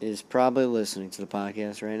is probably listening to the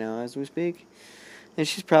podcast right now as we speak. And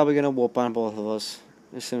she's probably going to whoop on both of us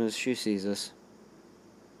as soon as she sees us.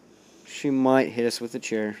 She might hit us with a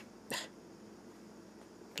chair.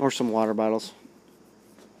 Or some water bottles.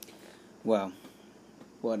 Well,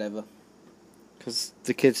 whatever. Because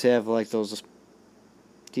the kids have, like, those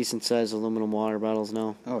decent-sized aluminum water bottles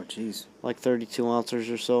now. Oh, jeez. Like 32 ounces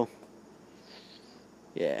or so.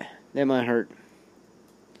 Yeah, that might hurt.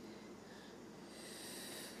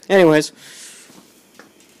 Anyways,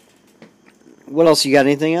 what else? You got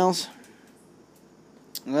anything else?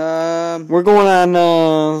 We're going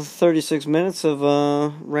on 36 minutes of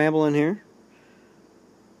rambling here.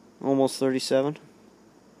 Almost 37.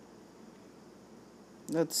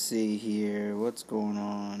 Let's see here. What's going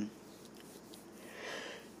on?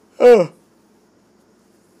 Oh.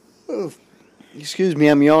 Excuse me,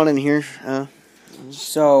 I'm yawning here.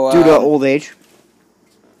 Due to old age.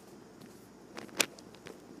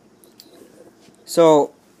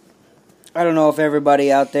 So, I don't know if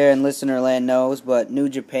everybody out there in listener land knows, but New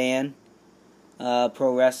Japan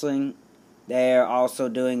Pro Wrestling, they're also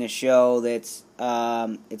doing a show that's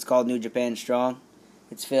it's called New Japan Strong.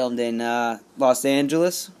 It's filmed in Los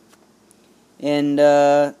Angeles, and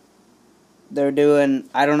they're doing,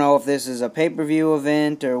 I don't know if this is a pay-per-view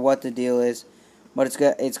event or what the deal is, but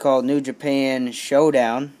it's called New Japan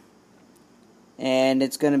Showdown, and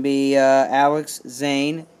it's going to be Alex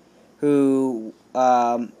Zane, who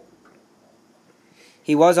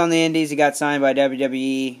he was on the Indies. He got signed by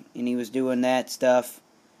WWE, and he was doing that stuff,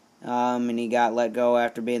 and he got let go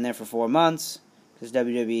after being there for 4 months because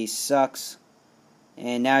WWE sucks,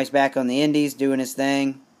 and now he's back on the Indies doing his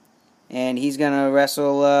thing, and he's going to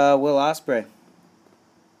wrestle Will Ospreay.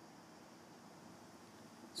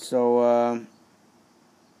 So,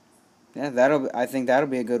 yeah, I think that'll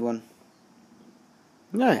be a good one.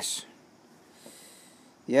 Nice.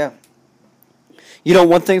 Yeah. You know,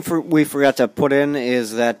 one thing we forgot to put in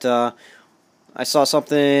is that I saw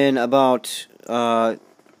something about Kevin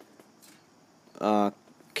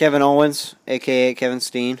Owens, a.k.a. Kevin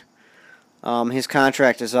Steen. His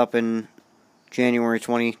contract is up in January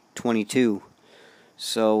 2022.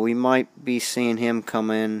 So we might be seeing him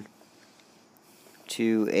come in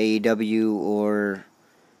to AEW or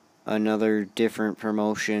another different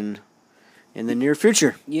promotion in the near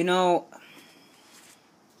future. You know,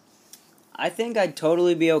 I think I'd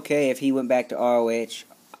totally be okay if he went back to ROH.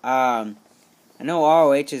 I know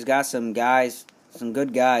ROH has got some guys, some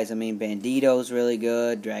good guys. I mean, Bandito's really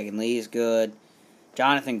good. Dragon Lee's good.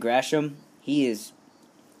 Jonathan Gresham, he is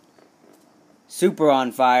super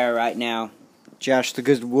on fire right now. Josh the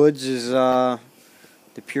Good Woods is the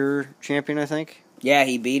pure champion, I think. Yeah,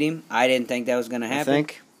 he beat him. I didn't think that was going to happen. I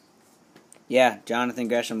think. Yeah, Jonathan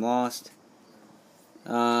Gresham lost.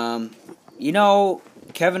 You know,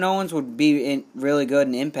 Kevin Owens would be really good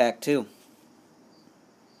in Impact, too.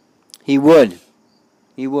 He would.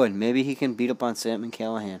 He would. Maybe he can beat up on Sam and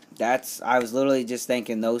Callahan. I was literally just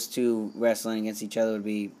thinking those two wrestling against each other would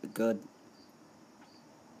be good.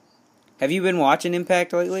 Have you been watching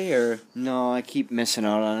Impact lately, or? No, I keep missing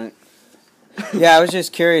out on it. Yeah, I was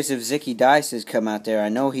just curious if Zicky Dice has come out there. I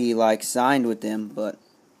know he, signed with them, but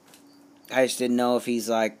I just didn't know if he's,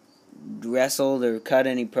 wrestled or cut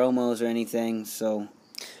any promos or anything, so.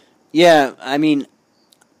 Yeah, I mean,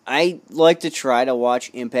 I like to try to watch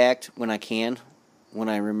Impact when I can, when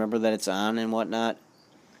I remember that it's on and whatnot.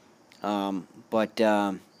 But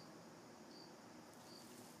I'm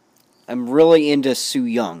really into Su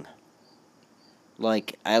Yung.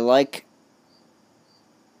 I like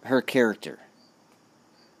her character.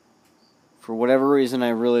 For whatever reason, I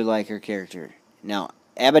really like her character. Now,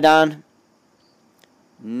 Abaddon,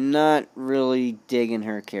 not really digging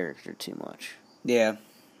her character too much. Yeah.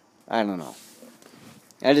 I don't know.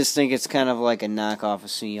 I just think it's kind of like a knockoff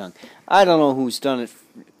of Su Yung. I don't know who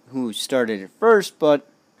started it first, but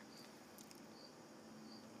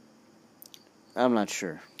I'm not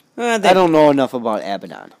sure. I don't know enough about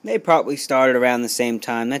Abaddon. They probably started around the same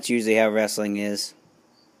time. That's usually how wrestling is.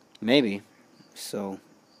 Maybe. So,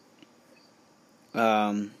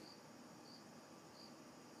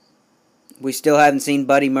 we still haven't seen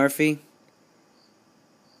Buddy Murphy.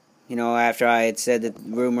 You know, after I had said that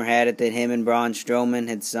rumor had it that him and Braun Strowman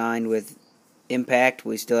had signed with Impact,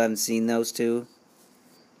 we still haven't seen those two.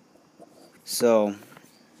 So,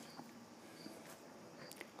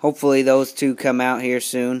 hopefully those two come out here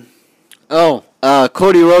soon. Oh,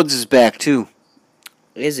 Cody Rhodes is back too.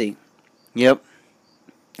 Is he? Yep.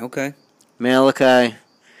 Okay. Malachi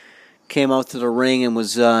came out to the ring and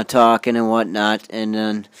was talking and whatnot, and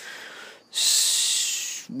then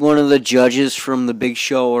one of the judges from the Big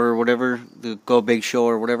Show or whatever, the Go Big Show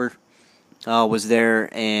or whatever, was there,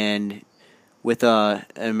 and with an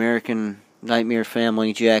American Nightmare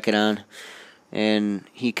Family jacket on, and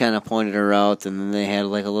he kind of pointed her out, and then they had a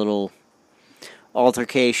little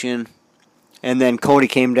altercation, and then Cody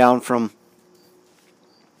came down from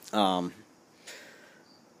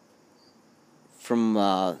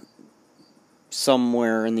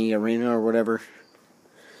somewhere in the arena or whatever,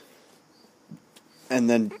 and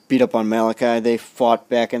then beat up on Malachi. They fought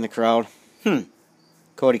back in the crowd.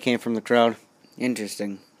 Cody came from the crowd.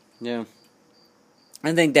 Interesting. Yeah.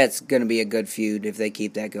 I think that's going to be a good feud if they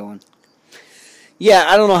keep that going. Yeah,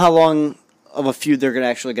 I don't know how long of a feud they're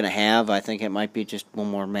actually going to have. I think it might be just one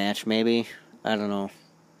more match, maybe. I don't know.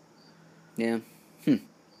 Yeah.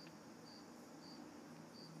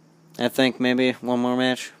 I think maybe one more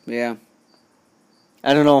match. Yeah.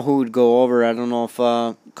 I don't know who would go over. I don't know if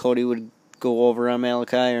Cody would go over on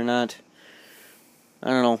Malachi or not. I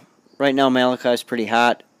don't know. Right now, Malachi's pretty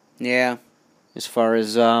hot. Yeah. As far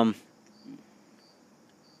as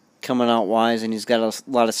coming out wise, and he's got a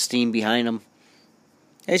lot of steam behind him.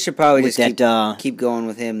 They should probably with just that, keep going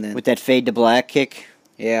with him then. With that fade to black kick.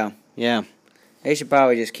 Yeah. Yeah. They should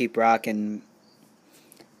probably just keep rocking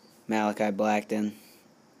Malachi Black then.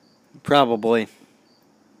 Probably.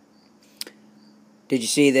 Did you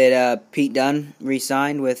see that Pete Dunne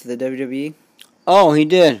re-signed with the WWE? Oh, he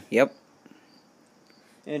did. Yep.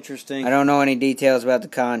 Interesting. I don't know any details about the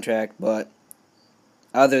contract, but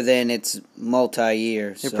other than it's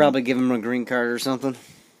multi-year. They'll probably give him a green card or something.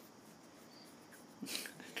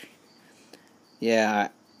 Yeah,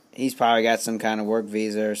 he's probably got some kind of work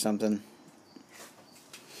visa or something.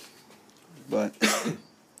 But,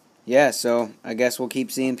 yeah, so I guess we'll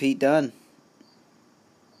keep seeing Pete Dunne.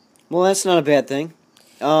 Well, that's not a bad thing.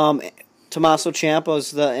 Tommaso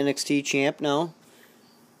Ciampa's the NXT champ now.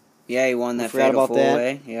 Yeah, he won that fatal fatal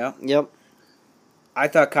four-way. Yeah. Yep. I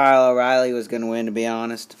thought Kyle O'Reilly was going to win, to be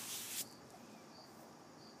honest.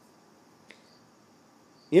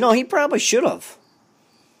 You know, he probably should have.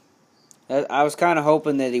 I was kind of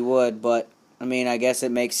hoping that he would, but, I mean, I guess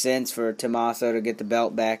it makes sense for Tommaso to get the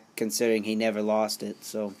belt back, considering he never lost it,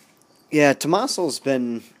 so. Yeah, Tommaso's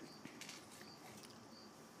been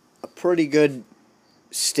a pretty good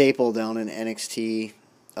staple down in NXT.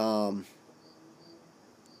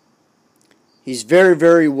 He's very,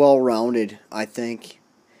 very well-rounded, I think.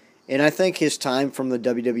 And I think his time from the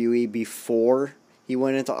WWE before he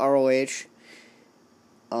went into ROH,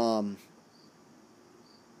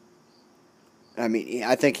 I mean,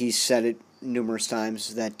 I think he's said it numerous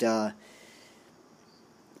times that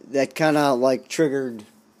that kind of like triggered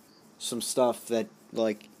some stuff that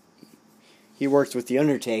like he worked with the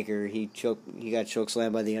Undertaker. He got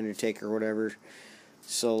chokeslammed by the Undertaker or whatever.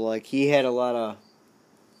 So like he had a lot of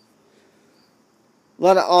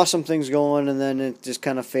awesome things going, and then it just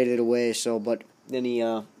kind of faded away. So, but then he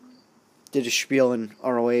did a spiel in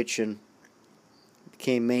ROH and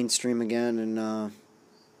became mainstream again, and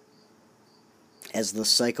as the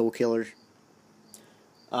Psycho Killer.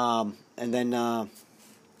 And then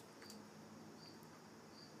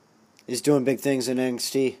he's doing big things in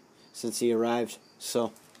NXT since he arrived.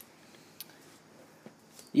 So,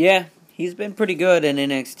 Yeah, he's been pretty good in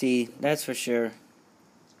NXT, that's for sure.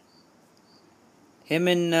 Him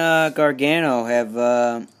and Gargano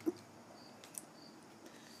have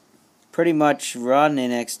pretty much run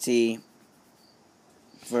NXT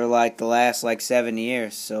for like the last 7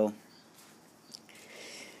 years. So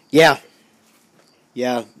yeah,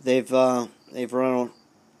 they've run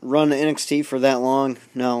NXT for that long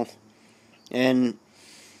now, and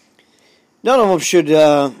none of them should,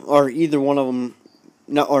 or either one of them,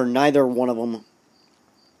 or neither one of them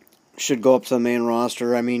should go up to the main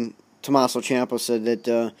roster. I mean, Tommaso Ciampa said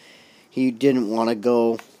that he didn't want to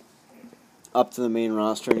go up to the main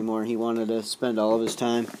roster anymore. He wanted to spend all of his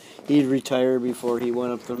time. He'd retire before he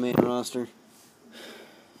went up to the main roster.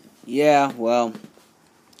 yeah, well,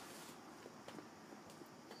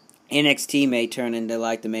 NXT may turn into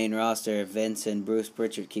like the main roster if Vince and Bruce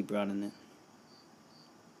Pritchard keep running it.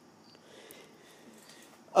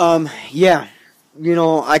 Yeah. You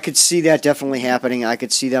know, I could see that definitely happening. I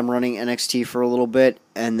could see them running NXT for a little bit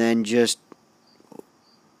and then just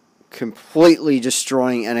completely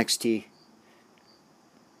destroying NXT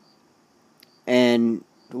and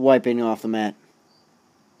wiping off the mat.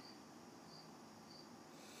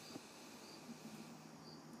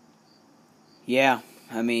 Yeah,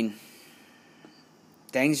 I mean,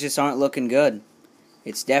 things just aren't looking good.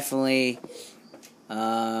 It's definitely,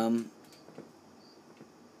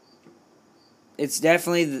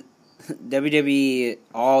 WWE,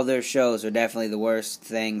 all their shows are definitely the worst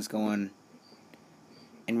things going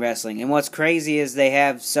in wrestling. And what's crazy is they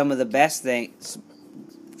have some of the best things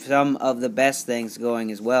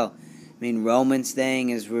going as well. I mean, Roman's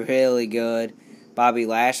thing is really good. Bobby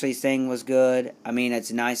Lashley's thing was good. I mean,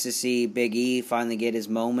 it's nice to see Big E finally get his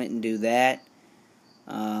moment and do that.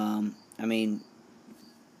 I mean,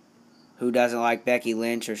 who doesn't like Becky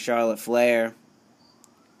Lynch or Charlotte Flair?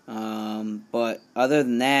 But other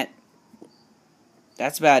than that,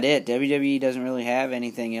 that's about it. WWE doesn't really have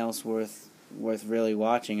anything else worth really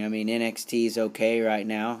watching. I mean, NXT's okay right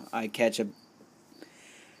now. I catch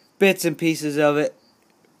bits and pieces of it.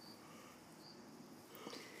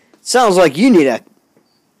 Sounds like you need a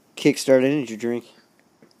Kickstart energy drink.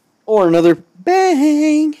 Or another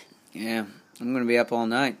bang. Yeah, I'm going to be up all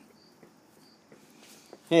night.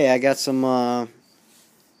 Hey, I got some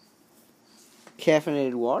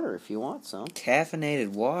caffeinated water if you want some. Caffeinated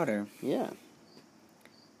water? Yeah.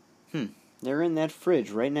 They're in that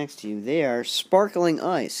fridge right next to you. They are sparkling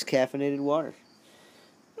ice caffeinated water.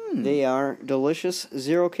 They are delicious,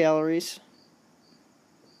 0 calories.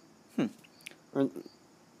 I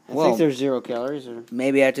think they're 0 calories.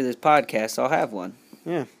 Maybe after this podcast I'll have one.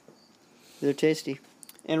 Yeah. They're tasty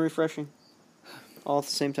and refreshing all at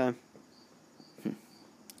the same time.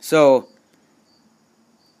 So,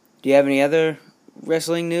 do you have any other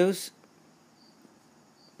wrestling news?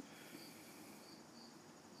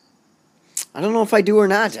 I don't know if I do or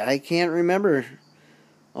not. I can't remember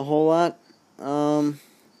a whole lot of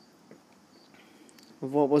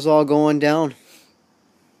what was all going down.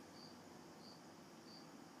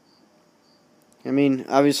 I mean,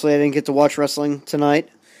 obviously I didn't get to watch wrestling tonight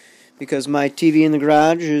because my TV in the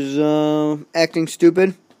garage is acting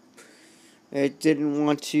stupid. It didn't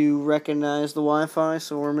want to recognize the Wi-Fi,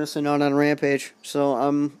 so we're missing out on Rampage. So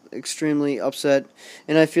I'm extremely upset,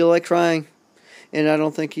 and I feel like crying. And I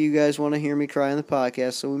don't think you guys want to hear me cry on the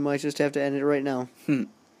podcast, so we might just have to end it right now.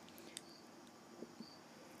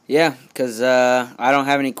 Yeah, because I don't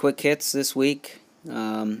have any quick hits this week.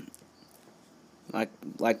 Like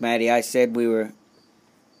Maddie, I said we were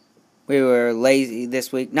lazy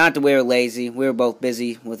this week. Not that we were lazy. We were both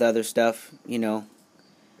busy with other stuff. You know,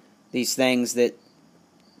 these things that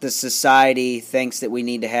the society thinks that we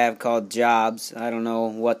need to have called jobs. I don't know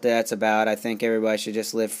what that's about. I think everybody should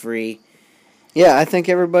just live free. Yeah, I think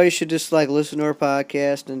everybody should just listen to our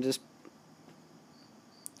podcast and just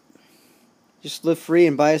just live free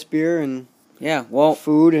and buy us beer and Yeah, well,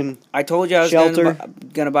 food and I told you I was shelter.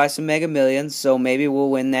 gonna buy some Mega Millions, so maybe we'll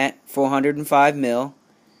win that 405 mil.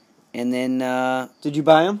 And then Did you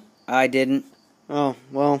buy them? I didn't. Oh,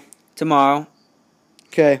 well. Tomorrow,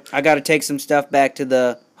 Okay. I got to take some stuff back to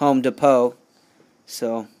the Home Depot.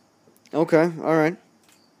 So, Okay, all right.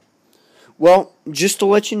 Well, just to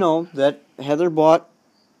let you know that Heather bought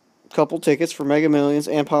a couple tickets for Mega Millions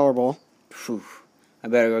and Powerball. phew, I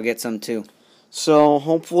better go get some too. So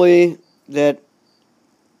hopefully that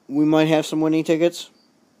we might have some winning tickets.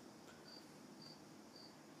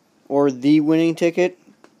 Or the winning ticket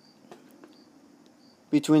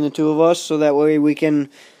between the two of us, so that way we can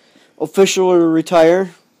officially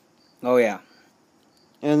retire Oh yeah.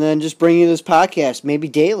 and then just bring you this podcast, maybe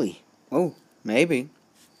daily. Oh, maybe.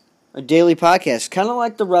 A daily podcast, kind of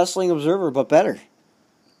like the Wrestling Observer, but better.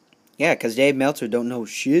 Yeah, because Dave Meltzer don't know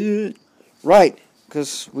shit. Right,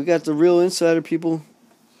 because we got the real insider people.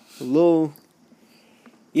 Hello.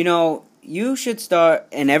 You know, you should start,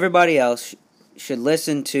 and everybody else should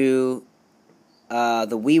listen to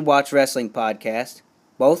the We Watch Wrestling podcast.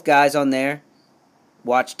 Both guys on there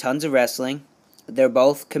watch tons of wrestling. They're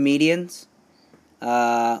both comedians.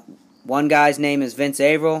 One guy's name is Vince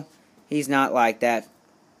Averill. He's not like that.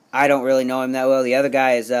 I don't really know him that well. The other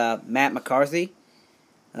guy is Matt McCarthy.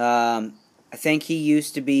 I think he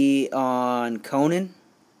used to be on Conan,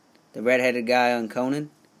 the redheaded guy on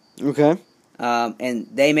Conan. Okay. And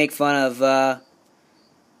they make fun of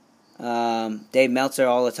Dave Meltzer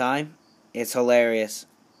all the time. It's hilarious.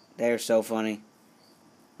 They're so funny.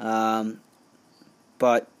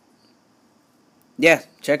 But yeah,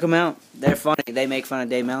 check them out. They're funny. They make fun of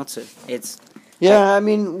Dave Meltzer. Yeah, I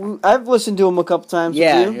mean, I've listened to him a couple times.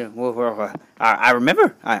 Yeah. With you. Yeah. Well, I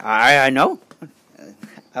remember. I know.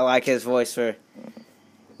 I like his voice for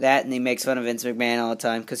that, and he makes fun of Vince McMahon all the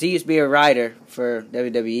time because he used to be a writer for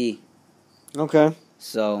WWE. Okay.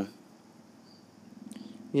 So,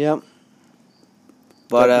 Yep.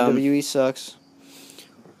 but WWE sucks.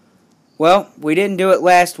 well, we didn't do it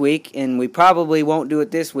last week, and we probably won't do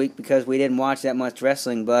it this week because we didn't watch that much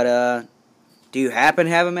wrestling. But do you happen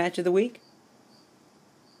to have a match of the week?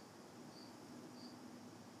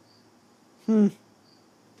 Well,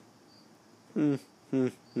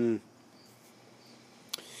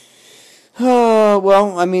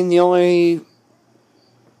 I mean, the only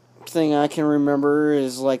thing I can remember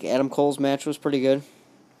is like Adam Cole's match was pretty good.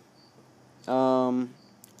 The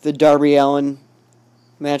Darby Allin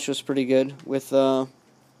match was pretty good with Shawn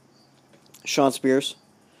Spears.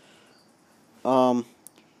 You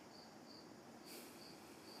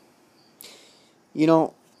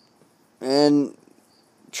know, and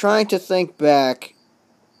trying to think back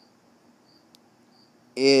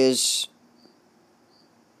is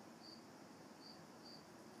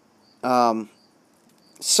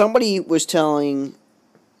somebody was telling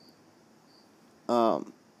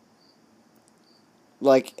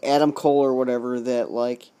like Adam Cole or whatever that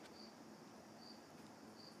like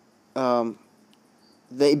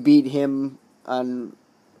they beat him on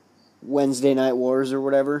Wednesday Night Wars or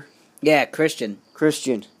whatever. Yeah, Christian.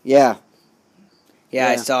 Yeah. Yeah,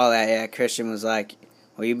 I saw that. Yeah, Christian was like,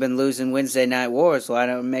 well, you've been losing Wednesday Night Wars, so why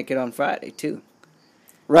don't we make it on Friday, too?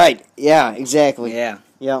 Right. Yeah, exactly. Yeah.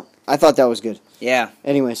 Yeah. I thought that was good. Yeah.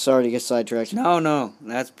 Anyway, sorry to get sidetracked. No,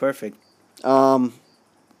 that's perfect.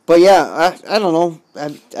 But yeah, I don't know.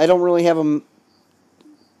 I don't really have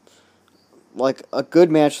like a good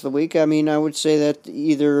match of the week. I mean, I would say that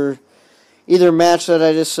either match that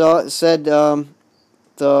I just said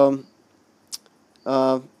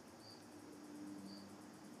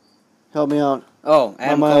help me out. Oh,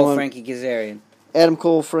 Adam My Cole, one. Frankie Kazarian. Adam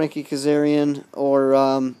Cole, Frankie Kazarian,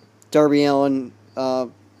 or Darby Allin,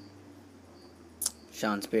 Shawn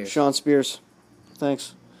Spears. Shawn Spears.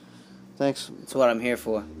 Thanks. That's what I'm here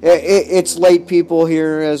for. It's late, people,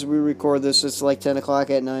 here as we record this. It's like 10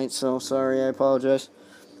 o'clock at night, so sorry, I apologize.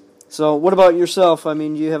 So, what about yourself? I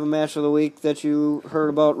mean, do you have a match of the week that you heard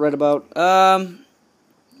about, read about?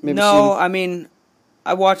 Maybe No, seen? I mean,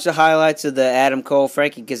 I watched the highlights of the Adam Cole,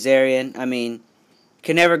 Frankie Kazarian. I mean,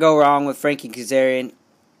 can never go wrong with Frankie Kazarian.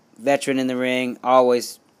 Veteran in the ring,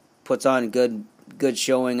 always puts on a good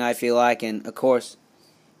showing, I feel like. And, of course,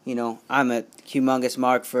 you know, I'm a humongous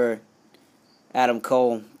mark for Adam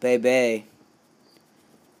Cole, baby.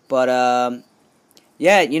 But,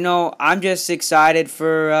 yeah, you know, I'm just excited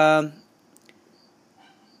for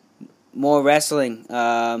more wrestling.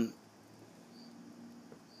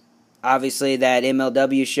 Obviously, that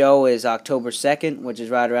MLW show is October 2nd, which is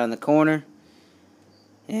right around the corner.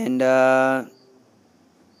 And I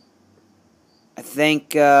think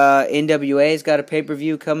NWA's got a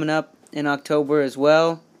pay-per-view coming up in October as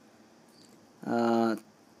well.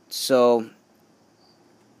 So,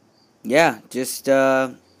 yeah, just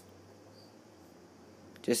want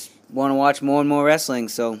to watch more and more wrestling.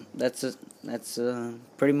 So that's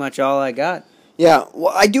pretty much all I got. Yeah,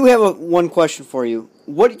 well, I do have one question for you.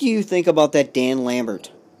 What do you think about that Dan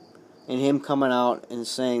Lambert and him coming out and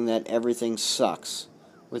saying that everything sucks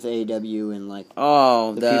with AEW and like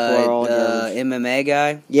Oh, the people are all the garbage? MMA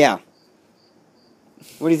guy. Yeah.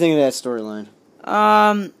 What do you think of that storyline?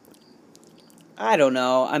 I don't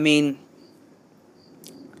know. I mean,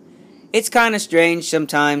 it's kind of strange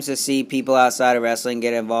sometimes to see people outside of wrestling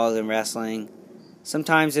get involved in wrestling.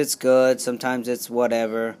 Sometimes it's good, sometimes it's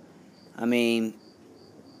whatever. I mean,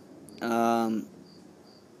 I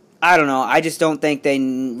don't know. I just don't think they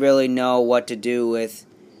really know what to do with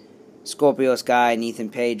Scorpio Sky and Ethan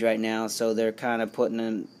Page right now, so they're kind of putting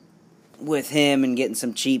in with him and getting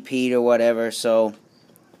some cheap heat or whatever, so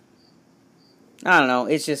I don't know.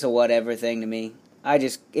 It's just a whatever thing to me. I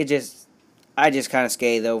just kind of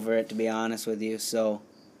scathed over it, to be honest with you, so.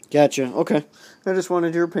 Gotcha. Okay. I just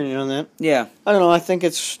wanted your opinion on that. Yeah. I don't know. I think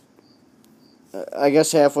it's, I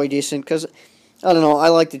guess, halfway decent because, I don't know, I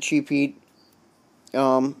like the cheap heat.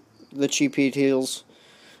 The cheap heat heels.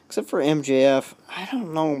 Except for MJF. I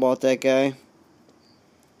don't know about that guy.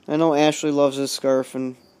 I know Ashley loves his scarf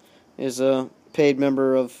and is a paid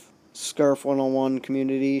member of Scarf 101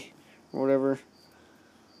 community or whatever.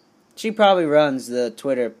 She probably runs the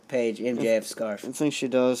Twitter page, MJF Scarf. I think she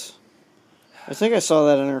does. I think I saw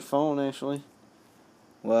that on her phone, actually.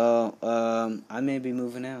 Well, I may be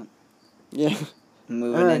moving out. Yeah.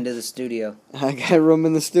 Moving right. into the studio. I got a room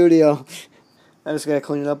in the studio. I just got to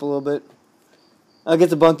clean it up a little bit. I'll get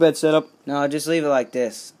the bunk bed set up. No, just leave it like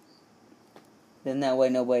this. Then that way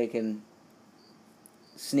nobody can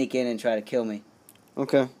sneak in and try to kill me.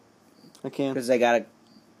 Okay. I can. Because they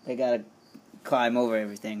gotta climb over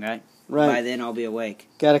everything, right? Right. By then I'll be awake.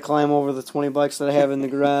 Got to climb over the 20 bikes that I have in the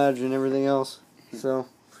garage and everything else. So.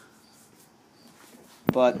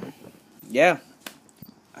 But, yeah.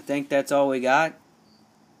 I think that's all we got.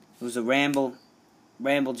 It was a ramble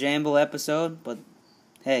jamble episode, but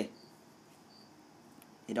hey,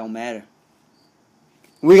 it don't matter.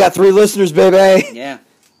 We got 3 listeners, baby. Yeah.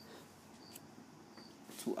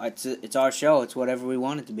 It's our show. It's whatever we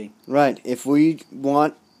want it to be. Right. If we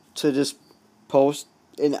want to just post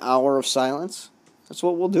an hour of silence, that's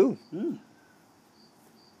what we'll do.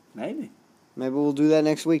 Maybe. Maybe we'll do that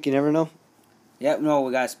next week. You never know. Yeah, no,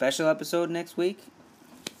 we got a special episode next week,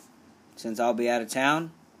 since I'll be out of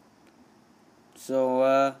town.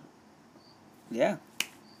 So, yeah.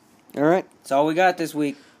 All right. That's all we got this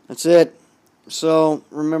week. That's it. So,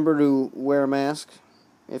 remember to wear a mask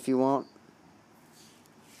if you want.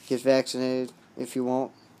 Get vaccinated if you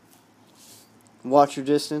want. Watch your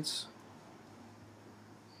distance.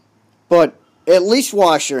 But at least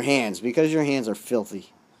wash your hands because your hands are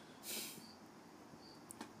filthy.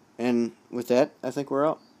 And with that, I think we're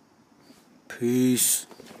out. Peace.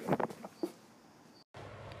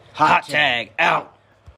 Hot tag out.